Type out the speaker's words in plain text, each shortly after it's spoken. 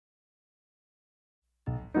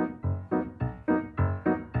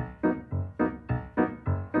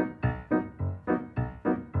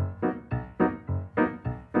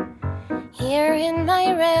Here in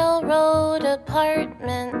my railroad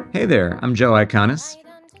apartment. Hey there, I'm Joe Iconis.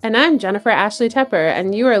 And I'm Jennifer Ashley Tepper,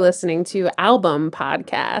 and you are listening to Album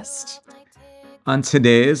Podcast. On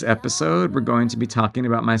today's episode, we're going to be talking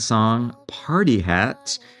about my song Party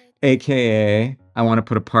Hat, aka I Want to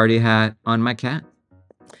Put a Party Hat on My Cat.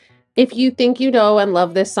 If you think you know and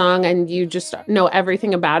love this song and you just know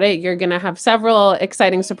everything about it, you're going to have several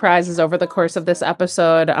exciting surprises over the course of this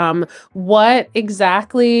episode. What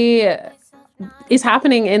exactly is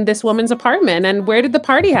happening in this woman's apartment, and where did the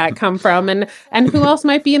party hat come from, and who else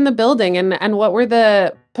might be in the building, and what were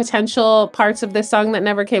the potential parts of this song that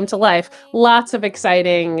never came to life? Lots of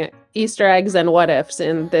exciting Easter eggs and what ifs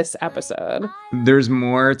in this episode. There's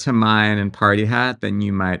more to mine and Party Hat than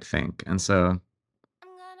you might think, and so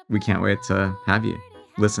we can't wait to have you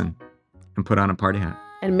listen and put on a party hat.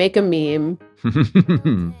 And make a meme.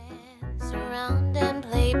 Surround and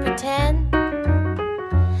play pretend.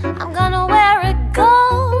 I'm gonna wear a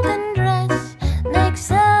golden dress, make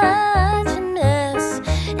such a mess,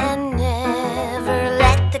 and never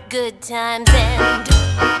let the good times end.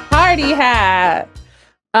 Party hat.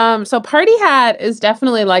 So Party Hat is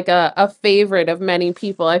definitely like a favorite of many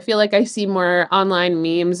people. I feel like I see more online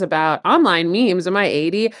memes. Am I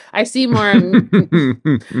 80? I see more memes.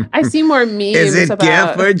 Is it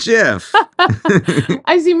about GIF or GIF?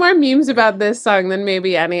 I see more memes about this song than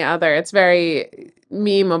maybe any other. It's very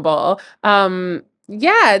memeable.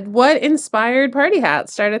 What inspired Party Hat?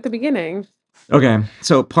 Start at the beginning. Okay,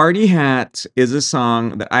 so Party Hat is a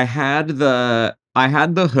song that I had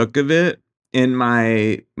the hook of it in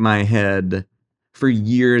my head for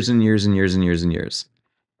years and years and years and years and years.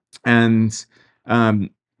 And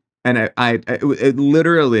it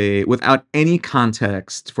literally, without any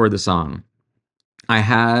context for the song, I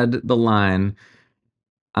had the line,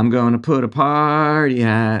 I'm going to put a party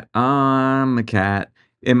hat on my cat,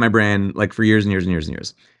 in my brain, like for years and years and years and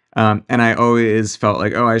years. And I always felt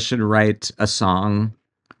like, I should write a song,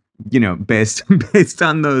 based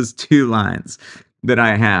on those two lines that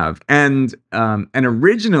I have. And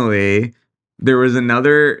originally there was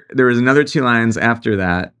another two lines after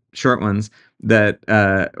that, short ones, that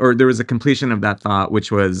or there was a completion of that thought,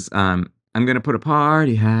 which was I'm gonna put a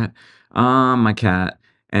party hat on my cat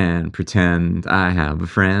and pretend I have a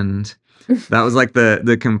friend. That was like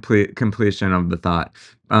the completion of the thought.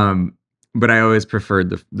 But I always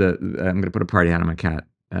preferred the I'm gonna put a party hat on my cat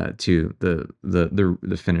to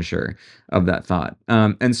the finisher of that thought.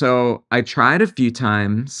 And so I tried a few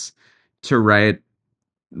times to write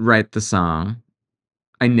the song.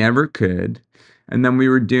 I never could. And then we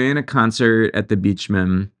were doing a concert at the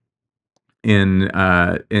Beechman in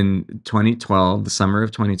 2012, the summer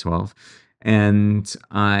of 2012, and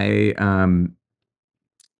I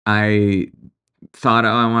thought,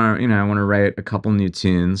 I want to write a couple new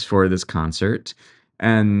tunes for this concert,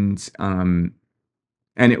 and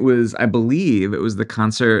it was, I believe, it was the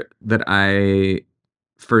concert that I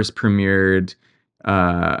first premiered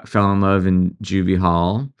Fell in Love in Juvie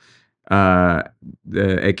Hall,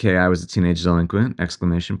 aka I Was a Teenage Delinquent, !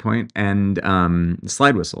 And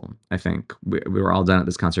Slide Whistle, I think. We were all done at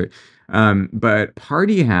this concert. But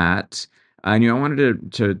Party Hat, I knew I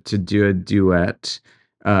wanted to do a duet.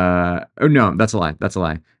 Oh no, that's a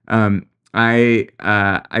lie. I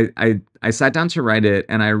sat down to write it,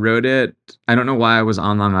 and I wrote it. I don't know why I was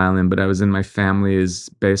on Long Island, but I was in my family's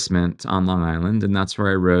basement on Long Island, and that's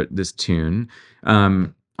where I wrote this tune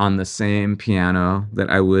on the same piano that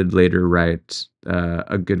I would later write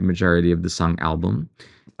a good majority of the song Album,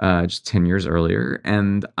 just 10 years earlier.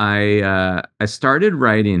 And I started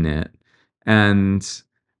writing it, and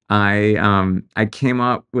I came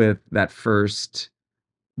up with the first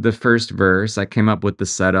verse. I came up with the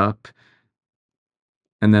setup,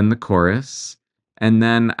 and then the chorus, and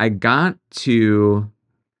then I got to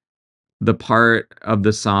the part of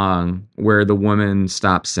the song where the woman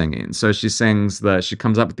stops singing. So she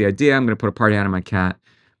comes up with the idea, I'm going to put a party hat on my cat.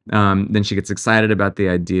 Then she gets excited about the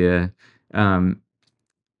idea, and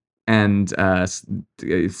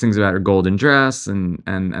sings about her golden dress and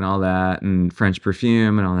all that, and French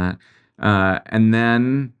perfume and all that. And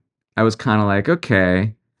then I was kind of like,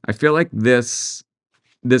 okay, I feel like this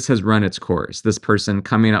has run its course. This person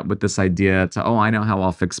coming up with this idea to, I know how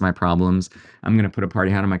I'll fix my problems. I'm going to put a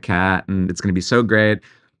party hat on my cat, and it's going to be so great.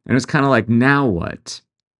 And it's kind of like, now what?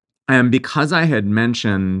 And because I had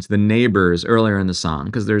mentioned the neighbors earlier in the song,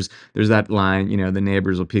 because there's that line, the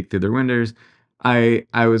neighbors will peek through their windows. I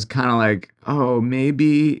was kind of like,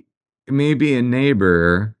 maybe a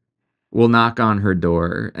neighbor will knock on her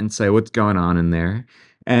door and say, what's going on in there?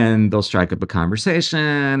 And they'll strike up a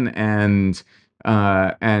conversation, and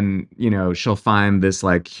and she'll find this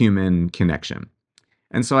like human connection.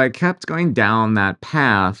 And so I kept going down that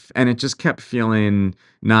path, and it just kept feeling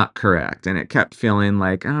not correct. And it kept feeling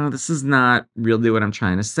like, oh, this is not really what I'm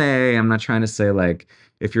trying to say. I'm not trying to say, like,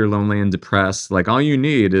 if you're lonely and depressed, like, all you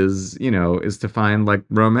need is to find like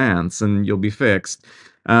romance and you'll be fixed.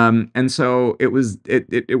 And so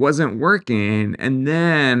it wasn't working. And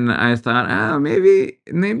then I thought, oh,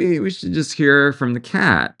 maybe we should just hear from the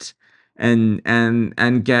cat and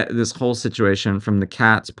get this whole situation from the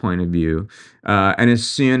cat's point of view. And as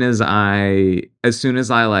soon as I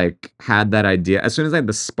like had that idea, as soon as I had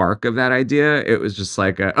the spark of that idea, it was just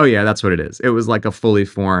like, oh yeah, that's what it is. It was like a fully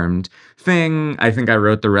formed thing. I think I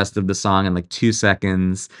wrote the rest of the song in like 2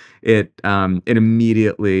 seconds. It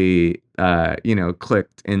immediately,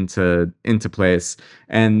 clicked into place.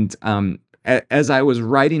 And as I was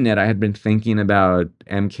writing it, I had been thinking about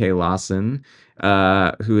M.K. Lawson,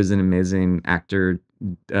 who is an amazing actor,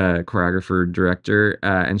 choreographer, director,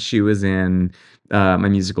 and she was in my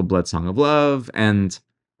musical Blood Song of Love. And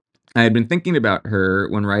I had been thinking about her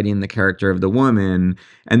when writing the character of the woman.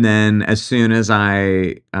 And then as soon as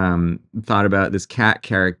I thought about this cat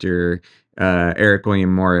character, Eric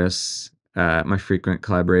William Morris, my frequent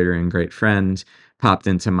collaborator and great friend, popped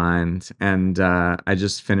into mind. And I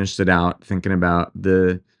just finished it out thinking about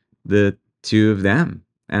the two of them.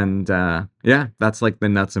 And yeah, that's like the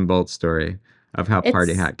nuts and bolts story of how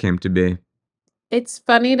Party It's Hat came to be. It's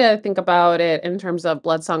funny to think about it in terms of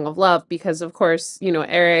Blood Song of Love because, of course,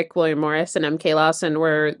 Eric, William Morris, and M.K. Lawson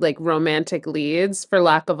were like romantic leads, for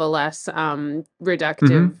lack of a less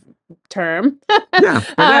reductive Hmm. term. Yeah,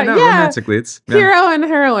 but yeah, no, Yeah, romantic leads. Yeah. hero and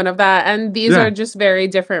heroine of that. And these are Yeah. just very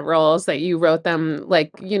different roles that you wrote them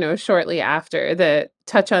like, shortly after that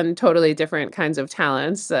touch on totally different kinds of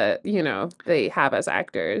talents that, they have as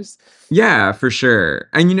actors. Yeah, for sure.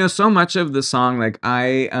 And so much of the song, like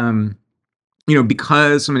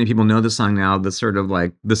because so many people know the song now, the sort of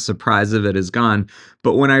like the surprise of it is gone.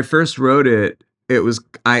 But when I first wrote it, it was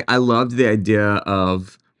I loved the idea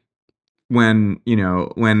of when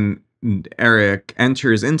Eric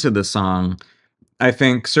enters into the song. I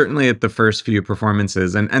think certainly at the first few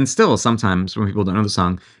performances, and still sometimes when people don't know the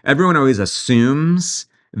song, everyone always assumes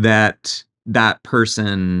that that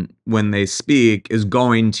person, when they speak, is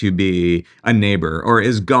going to be a neighbor or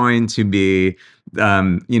is going to be,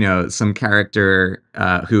 some character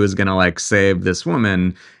who is going to like save this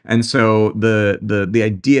woman. And so the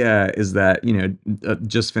idea is that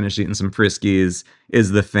just finish eating some Friskies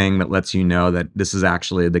is the thing that lets you know that this is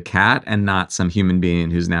actually the cat and not some human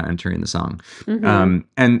being who's now entering the song. Mm-hmm.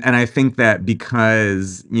 And I think that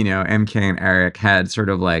because MK and Eric had sort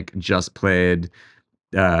of like just played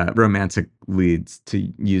romantic leads,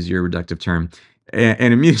 to use your reductive term,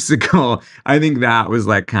 in a musical, I think that was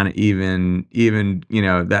like kind of even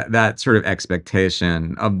that sort of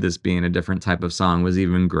expectation of this being a different type of song was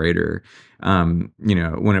even greater. When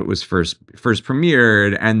it was first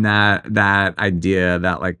premiered, and that idea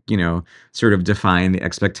that like sort of define the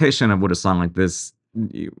expectation of what a song like this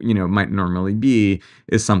might normally be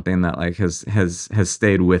is something that like has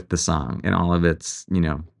stayed with the song in all of its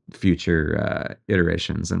future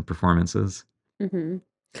iterations and performances. Mm-hmm.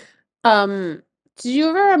 Um, did you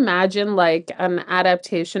ever imagine like an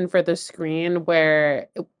adaptation for the screen where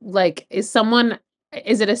like is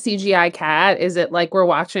it a CGI cat? Is it like we're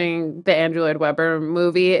watching the Andrew Lloyd Webber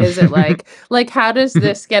movie? Is it like how does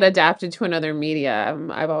this get adapted to another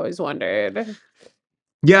medium? I've always wondered.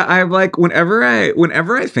 Yeah, I like whenever I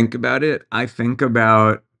think about it, I think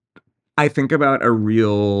about a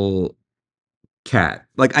real cat.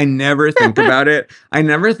 Like I never think about it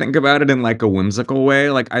in like a whimsical way.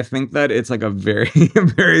 Like I think that it's like a very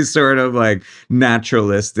very sort of like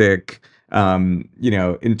naturalistic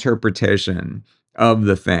interpretation of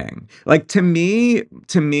the thing. Like to me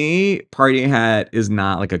Party Hat is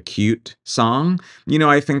not like a cute song.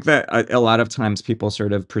 I think that a lot of times people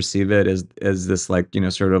sort of perceive it as this like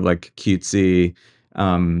sort of like cutesy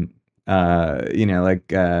um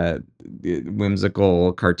like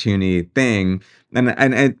whimsical cartoony thing.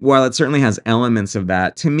 And while it certainly has elements of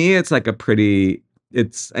that, to me it's like a pretty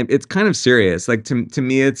it's kind of serious. Like to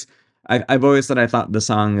me it's I've always said I thought the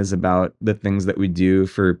song is about the things that we do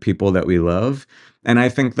for people that we love. And I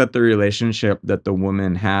think that the relationship that the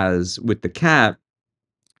woman has with the cat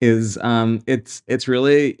is it's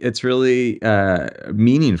really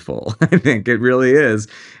meaningful. I think it really is.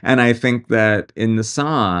 And I think that in the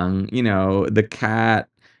song, the cat,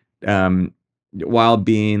 um while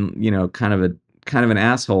being kind of an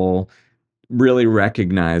asshole, really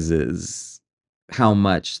recognizes how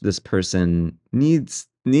much this person needs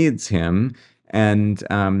him,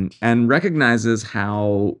 and recognizes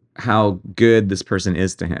how good this person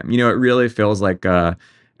is to him. It really feels like a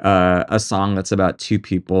song that's about two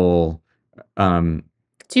people, um,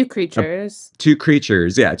 Two uh, creatures. two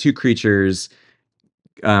creatures, yeah, two creatures,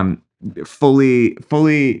 um, fully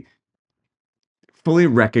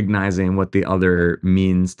recognizing what the other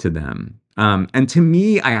means to them. And to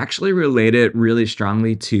me, I actually relate it really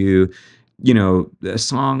strongly to,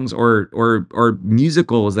 songs or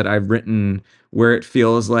musicals that I've written where it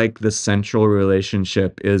feels like the central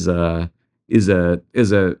relationship is a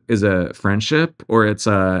friendship, or it's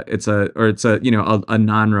a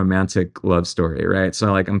non-romantic love story, right?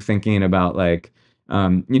 So like I'm thinking about like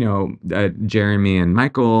Jeremy and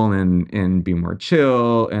Michael and Be More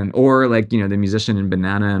Chill, or like the musician in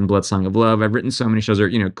Banana and Blood Song of Love. I've written so many shows,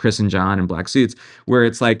 or Chris and John in Black Suits, where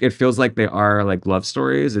it's like it feels like they are like love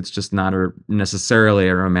stories. It's just not necessarily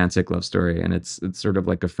a romantic love story, and it's sort of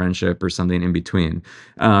like a friendship or something in between.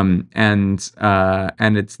 And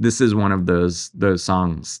it's this is one of those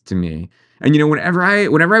songs to me. And whenever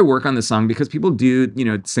I work on this song, because people do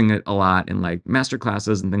sing it a lot in like master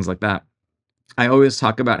classes and things like that, I always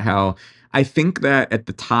talk about how I think that at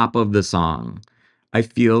the top of the song, I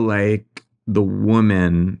feel like the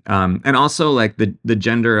woman, and also like the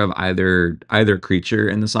gender of either creature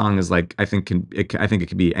in the song is like I think it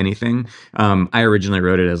could be anything. I originally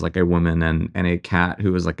wrote it as like a woman and a cat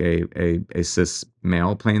who was like a cis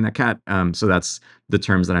male playing that cat. So that's the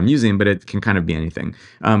terms that I'm using, but it can kind of be anything.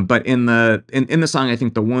 But in the song, I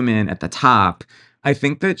think the woman at the top, I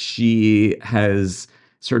think that she has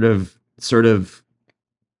sort of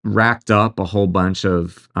racked up a whole bunch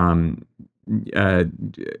of uh,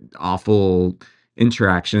 awful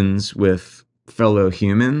interactions with fellow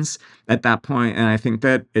humans at that point. And I think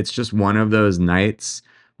that it's just one of those nights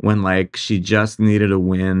when like she just needed a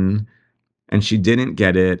win and she didn't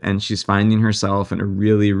get it, and she's finding herself in a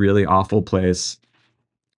really, really awful place.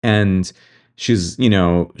 And she's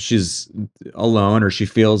alone, or she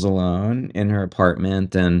feels alone in her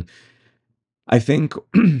apartment. And I think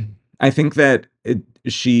I think that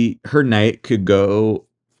her night could go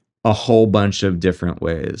a whole bunch of different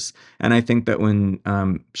ways. And I think that when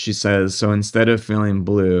she says, "So instead of feeling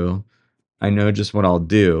blue, I know just what I'll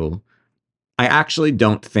do," I actually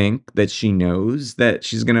don't think that she knows that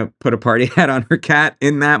she's gonna put a party hat on her cat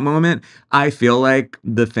in that moment. I feel like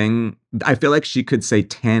she could say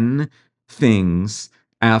 10 things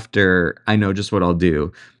after "I know just what I'll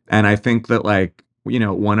do." And I think that like,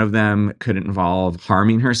 one of them could involve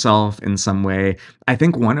harming herself in some way. I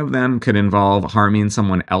think one of them could involve harming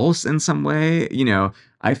someone else in some way.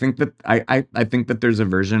 I think that there's a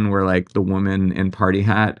version where like the woman in Party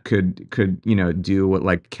Hat could do what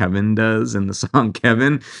like Kevin does in the song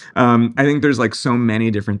Kevin. I think there's like so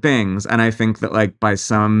many different things, and I think that like by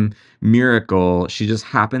some miracle she just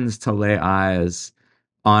happens to lay eyes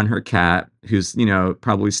on her cat, who's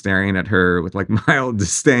probably staring at her with like mild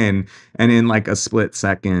disdain, and in like a split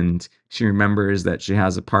second she remembers that she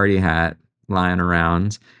has a party hat lying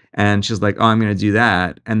around, and she's like, "Oh, I'm going to do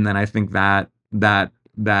that." And then I think that the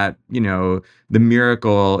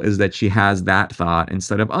miracle is that she has that thought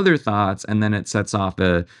instead of other thoughts, and then it sets off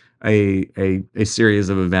a series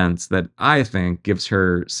of events that I think gives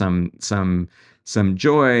her some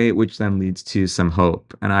joy, which then leads to some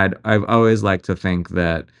hope. And I've always liked to think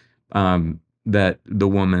that that the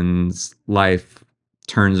woman's life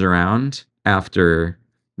turns around after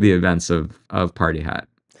the events of Party Hat.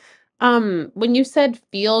 When you said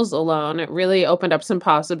feels alone, it really opened up some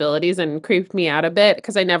possibilities and creeped me out a bit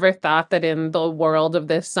because I never thought that in the world of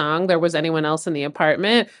this song there was anyone else in the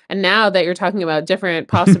apartment. And now that you're talking about different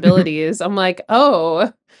possibilities, I'm like,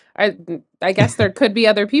 oh, I guess there could be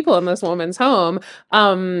other people in this woman's home.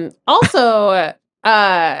 Also,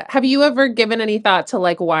 have you ever given any thought to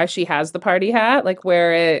like why she has the party hat, like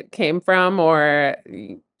where it came from, or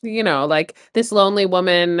like this lonely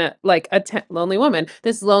woman, like lonely woman,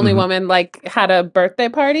 this lonely Mhm. woman, like had a birthday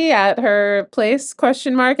party at her place,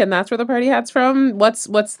 question mark, and that's where the party hat's from. What's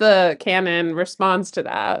the canon response to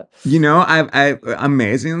that? I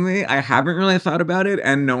amazingly, I haven't really thought about it,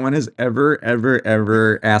 and no one has ever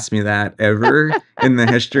asked me that ever in the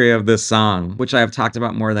history of this song, which I have talked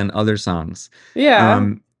about more than other songs. Yeah.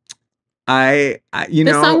 Um, I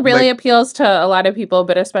This song really like appeals to a lot of people,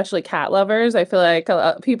 but especially cat lovers. I feel like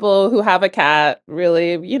people who have a cat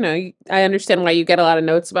really, I understand why you get a lot of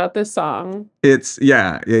notes about this song. it's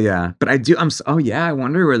yeah. But I do. Oh yeah, I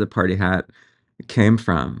wonder where the party hat came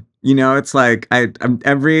from. It's like I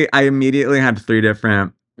immediately had three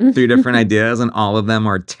different ideas, and all of them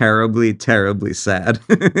are terribly, terribly sad.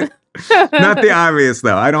 Not the obvious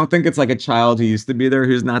though. I don't think it's like a child who used to be there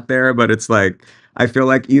who's not there, but it's like I feel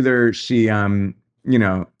like either she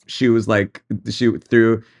she was like she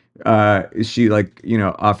like,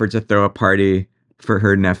 offered to throw a party for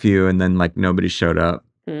her nephew and then like nobody showed up.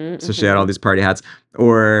 So she had all Mm-hmm. these party hats,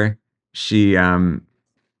 or she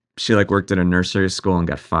she like worked at a nursery school and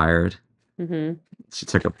got fired. Mm-hmm. She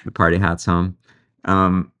took up the party hats home.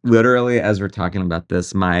 Literally, as we're talking about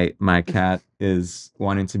this, my cat is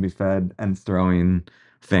wanting to be fed and throwing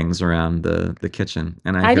things around the kitchen,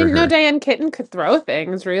 and I I hear didn't know her. Diane Kitten could throw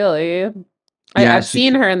things, really. Yeah, I've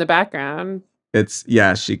seen her in the background. it's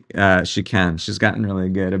yeah, she can. She's gotten really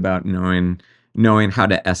good about knowing how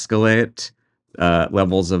to escalate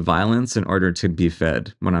levels of violence in order to be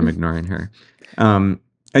fed when I'm ignoring her. Um,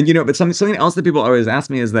 and but something else that people always ask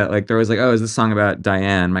me is that like they're always like, oh, is this song about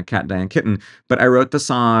Diane, my cat Diane Kitten? But I wrote the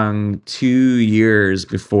song 2 years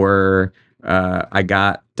before I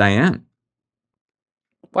got Diane.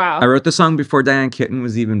 I Wow. wrote the song before Diane Kitten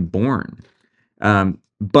was even born.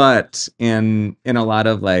 But in a lot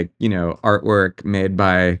of like artwork made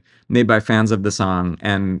by fans of the song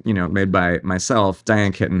and made by myself,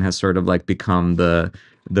 Diane Kitten has sort of like become the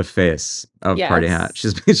face of Party Hat.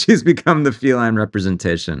 Yes. She's become the feline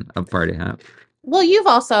representation of Party Hat. Well, you've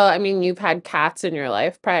also, I mean, you've had cats in your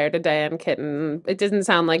life prior to Diane Kitten. It doesn't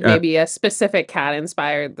sound like Uh, maybe a specific cat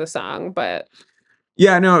inspired the song, but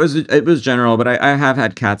Yeah, no, it was general, but I have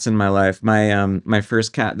had cats in my life. My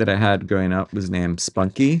first cat that I had growing up was named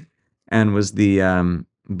Spunky, and was the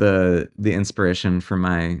inspiration for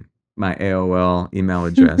my AOL email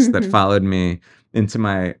address that followed me into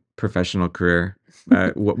my professional career,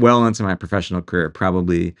 well into my professional career,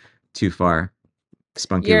 probably too far.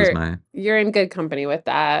 Spunky was you're my you're in good company with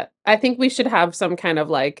that. I think we should have some kind of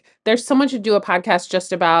like there's someone should do a podcast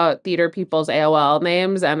just about theater people's AOL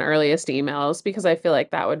names and earliest emails because I feel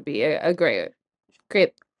like that would be a great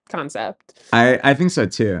concept. I think so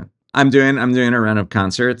too. I'm doing a run of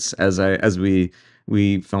concerts as we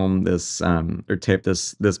film this or tape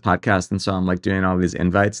this podcast, and so I'm like doing all these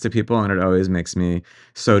invites to people, and it always makes me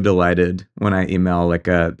so delighted when I email like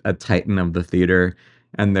a titan of the theater,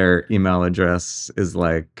 and their email address is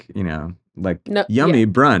like No, yeah. yummy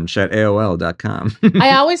brunch at AOL.com.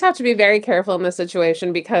 I always have to be very careful in this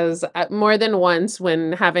situation because more than once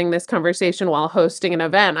when having this conversation while hosting an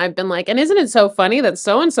event, I've been like, and isn't it so funny that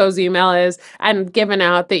so and so's email is and given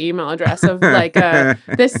out the email address of like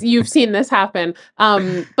this you've seen this happen.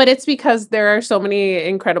 But it's because there are so many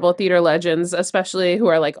incredible theater legends, especially who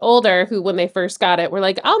are like older, who when they first got it were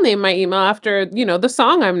like, I'll name my email after, the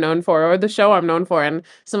song I'm known for or the show I'm known for. And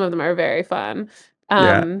some of them are very fun.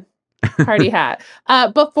 Yeah. Um, Party Hat.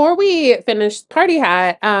 Before we finish Party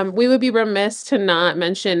Hat, we would be remiss to not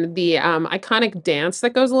mention the iconic dance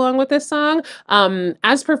that goes along with this song.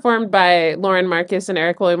 As performed by Lauren Marcus and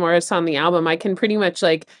Eric William Morris on the album, I can pretty much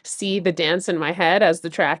like see the dance in my head as the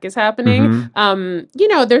track is happening. hmm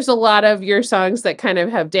There's a lot of your songs that kind of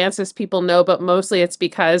have dances people know, but mostly it's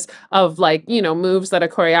because of like, moves that a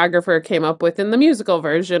choreographer came up with in the musical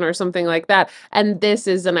version or something like that. And this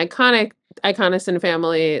is an iconic Iconis and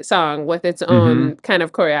Family song with its hmm own kind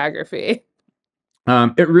of choreography.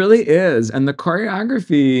 It really is. And the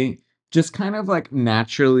choreography just kind of like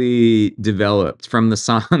naturally developed from the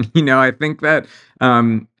song. I think that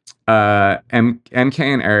MK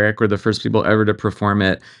and Eric were the first people ever to perform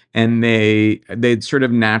it, and they'd sort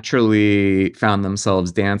of naturally found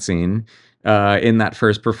themselves dancing in that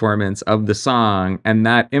first performance of the song, and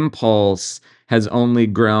that impulse has only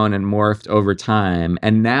grown and morphed over time.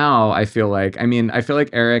 And now I feel like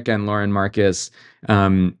Eric and Lauren Marcus,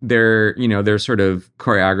 their sort of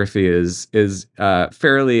choreography is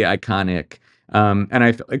fairly iconic. And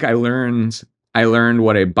I feel like I learned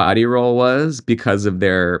what a body roll was because of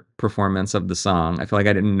their performance of the song. I feel like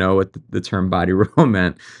I didn't know what the term body roll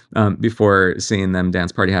meant before seeing them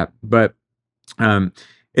dance Party Hat. But um,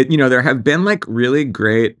 there have been like really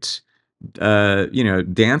great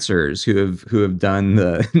dancers who have done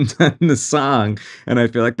the done the song, and I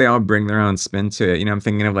feel like they all bring their own spin to it. I'm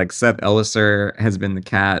thinking of like Seth Elliser has been the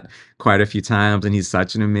cat quite a few times, and he's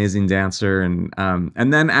such an amazing dancer. And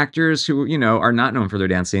then actors who are not known for their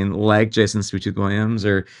dancing, like Jason Sweet Williams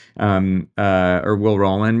or Will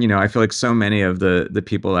Rowland. I feel like so many of the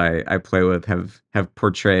people I play with have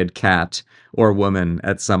portrayed cat or woman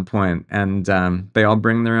at some point, and they all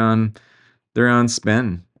bring their own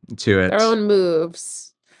spin to Their it. own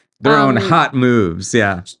moves. Their own Um, hot moves.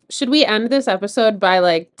 Yeah. should we end this episode by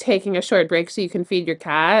like taking a short break so you can feed your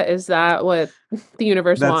cat? Is that what the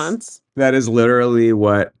universe That's wants? that is literally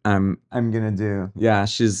what I'm gonna do. Yeah,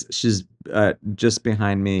 she's just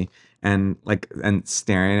behind me and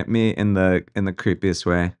staring at me in the creepiest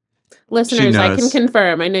way. Listeners, I can knows.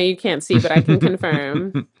 confirm. I know you can't see, but I can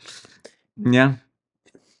confirm. Yeah,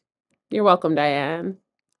 You're welcome, Diane.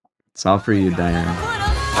 it's all for you, Diane.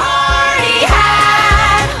 Party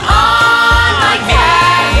hat on my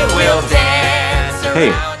head. We'll dance Hey,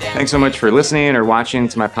 around and thanks so much for listening or watching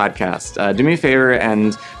to my podcast. Do me a favor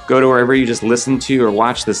and go to wherever you just listen to or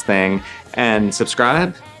watch this thing and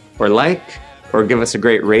subscribe or like or give us a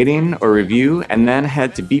great rating or review, and then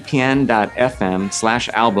head to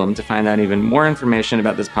bpn.fm/album to find out even more information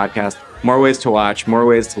about this podcast, more ways to watch, more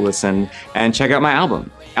ways to listen, and check out my album.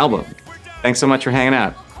 Thanks so much for hanging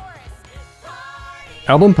out.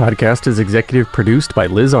 Album Podcast is executive produced by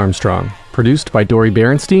Liz Armstrong, produced by Dory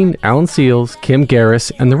Berenstein, Alan Seals, Kim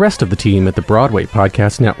Garris, and the rest of the team at the Broadway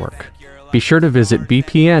Podcast Network. Be sure to visit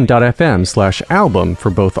bpn.fm/album for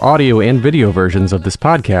both audio and video versions of this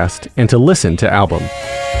podcast and to listen to Album.